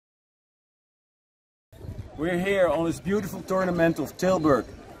We're here on this beautiful tournament of Tilburg,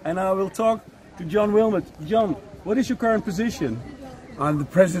 and I will talk to John Willmott. John, what is your current position? I'm the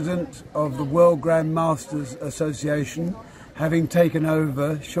president of the World Grandmasters Association, having taken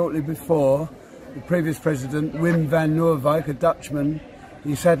over shortly before the previous president, Wim van Noorwijk, a Dutchman.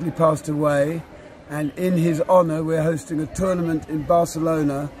 He sadly passed away, and in his honour we're hosting a tournament in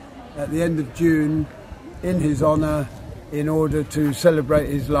Barcelona at the end of June in his honour, in order to celebrate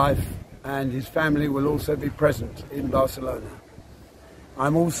his life, and his family will also be present in Barcelona.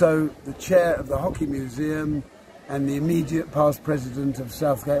 I'm also the chair of the Hockey Museum and the immediate past president of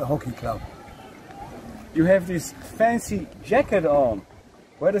Southgate Hockey Club. You have this fancy jacket on.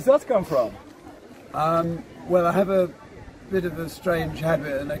 Where does that come from? Well, I have a bit of a strange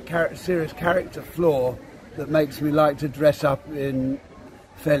habit and a serious character flaw that makes me like to dress up in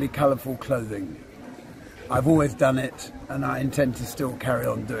fairly colourful clothing. I've always done it, and I intend to still carry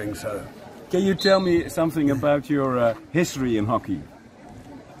on doing so. Can you tell me something about your history in hockey?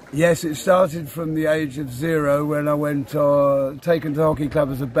 Yes, it started from the age of 0 when I went taken to hockey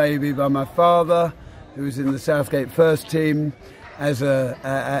club as a baby by my father, who was in the Southgate first team as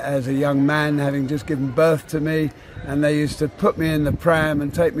a young man, having just given birth to me, and they used to put me in the pram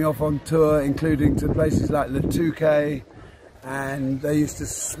and take me off on tour, including to places like Le Touquet, and they used to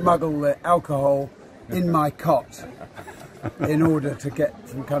smuggle the alcohol in my cot in order to get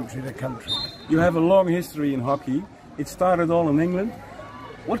from country to country. You have a long history in hockey. It started all in England.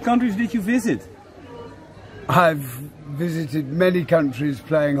 What countries did you visit? I've visited many countries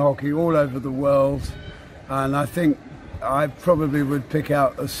playing hockey all over the world, and I think I probably would pick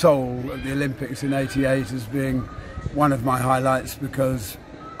out Seoul at the Olympics in '88 as being one of my highlights, because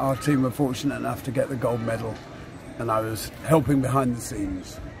our team were fortunate enough to get the gold medal, and I was helping behind the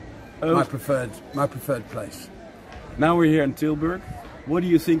scenes. My preferred place. Now we're here in Tilburg. What do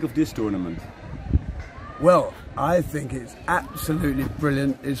you think of this tournament? Well, I think it's absolutely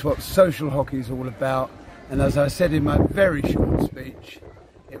brilliant. It's what social hockey is all about, and as I said in my very short speech,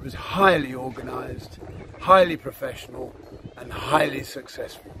 it was highly organised, highly professional, and highly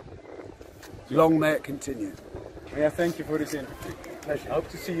successful. Long may it continue. Yeah, thank you for this interview. Pleasure. I hope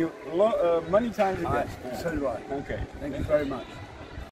to see you many times again. So do I. Okay. Thank you very much.